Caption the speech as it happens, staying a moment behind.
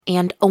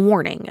And a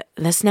warning,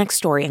 this next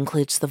story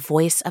includes the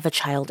voice of a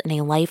child in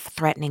a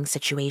life-threatening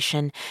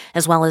situation,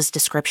 as well as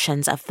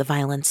descriptions of the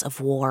violence of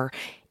war.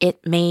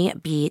 It may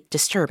be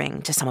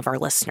disturbing to some of our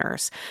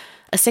listeners.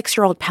 A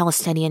 6-year-old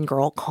Palestinian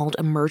girl called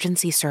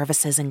emergency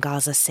services in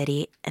Gaza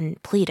City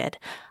and pleaded,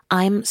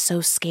 "I'm so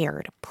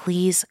scared.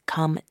 Please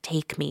come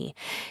take me."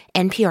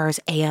 NPR's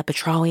Aya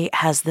Batrawi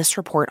has this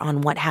report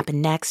on what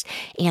happened next,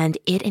 and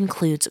it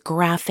includes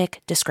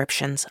graphic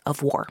descriptions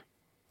of war.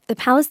 The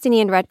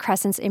Palestinian Red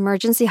Crescent's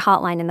emergency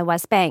hotline in the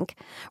West Bank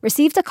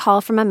received a call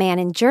from a man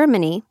in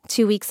Germany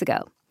 2 weeks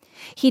ago.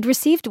 He'd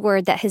received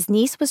word that his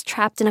niece was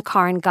trapped in a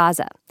car in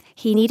Gaza.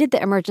 He needed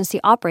the emergency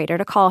operator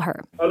to call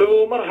her.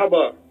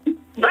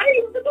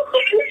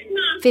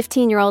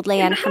 15-year-old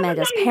Leanne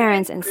Hameda's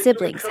parents and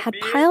siblings had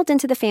piled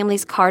into the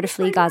family's car to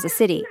flee Gaza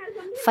City.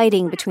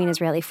 Fighting between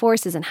Israeli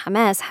forces and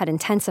Hamas had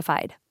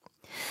intensified.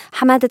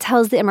 Hameda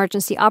tells the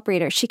emergency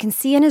operator she can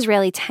see an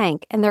Israeli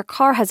tank and their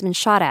car has been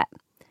shot at.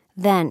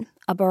 Then,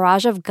 a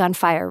barrage of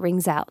gunfire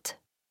rings out.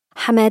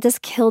 Hameda's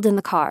killed in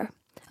the car,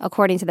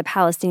 according to the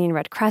Palestinian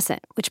Red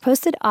Crescent, which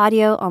posted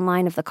audio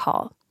online of the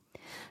call.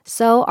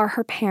 So are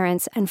her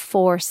parents and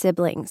 4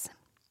 siblings.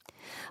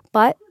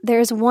 But there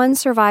is one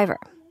survivor,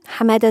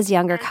 Hameda's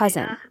younger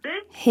cousin,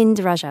 Hind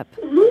Rajab.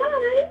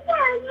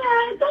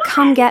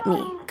 "Come get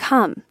me,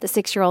 come," the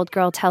 6-year-old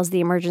girl tells the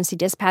emergency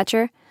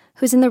dispatcher,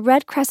 who's in the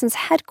Red Crescent's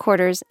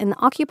headquarters in the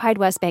occupied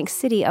West Bank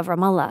city of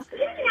Ramallah.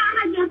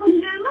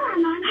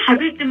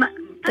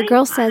 The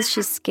girl says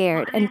she's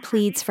scared and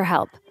pleads for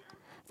help.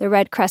 The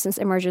Red Crescent's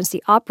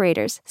emergency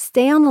operators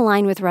stay on the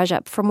line with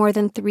Rajab for more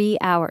than 3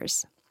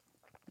 hours.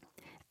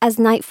 As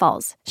night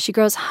falls, she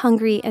grows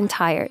hungry and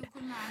tired.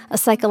 A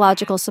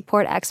psychological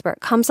support expert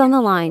comes on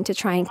the line to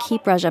try and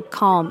keep Rajab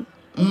calm.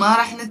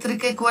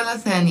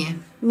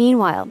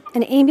 Meanwhile,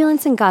 an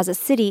ambulance in Gaza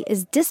City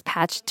is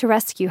dispatched to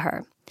rescue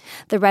her.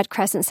 The Red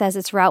Crescent says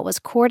its route was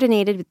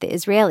coordinated with the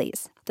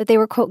Israelis, that they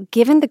were, quote,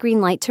 given the green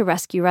light to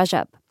rescue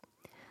Rajab.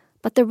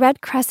 But the Red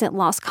Crescent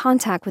lost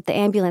contact with the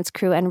ambulance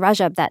crew and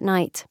Rajab that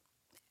night.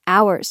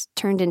 Hours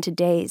turned into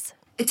days.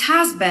 It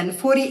has been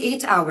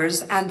 48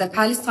 hours and the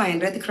Palestinian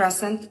Red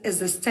Crescent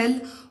is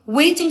still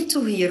waiting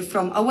to hear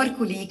from our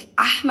colleague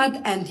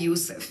Ahmed and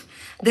Yusuf.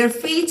 Their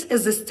fate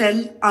is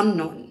still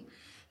unknown.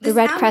 The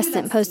Red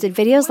Crescent posted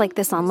videos like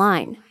this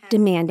online,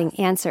 demanding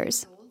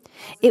answers.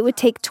 It would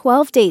take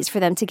 12 days for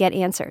them to get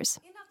answers.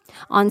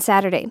 On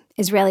Saturday,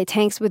 Israeli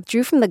tanks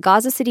withdrew from the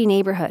Gaza City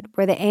neighborhood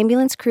where the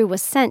ambulance crew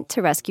was sent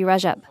to rescue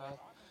Rajab.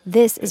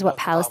 This is what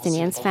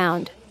Palestinians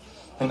found.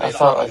 A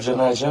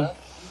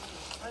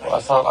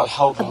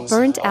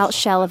burnt-out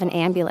shell of an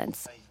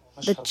ambulance.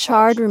 The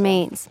charred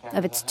remains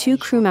of its 2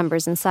 crew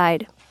members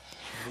inside.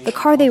 The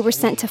car they were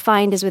sent to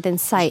find is within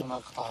sight,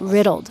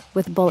 riddled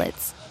with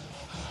bullets.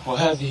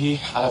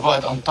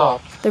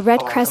 The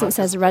Red Crescent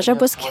says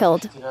Rajab was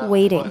killed,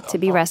 waiting to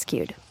be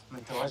rescued.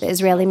 The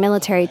Israeli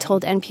military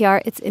told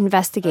NPR it's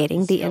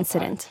investigating the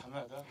incident.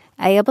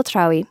 Aya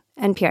Batrawi,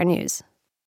 NPR News.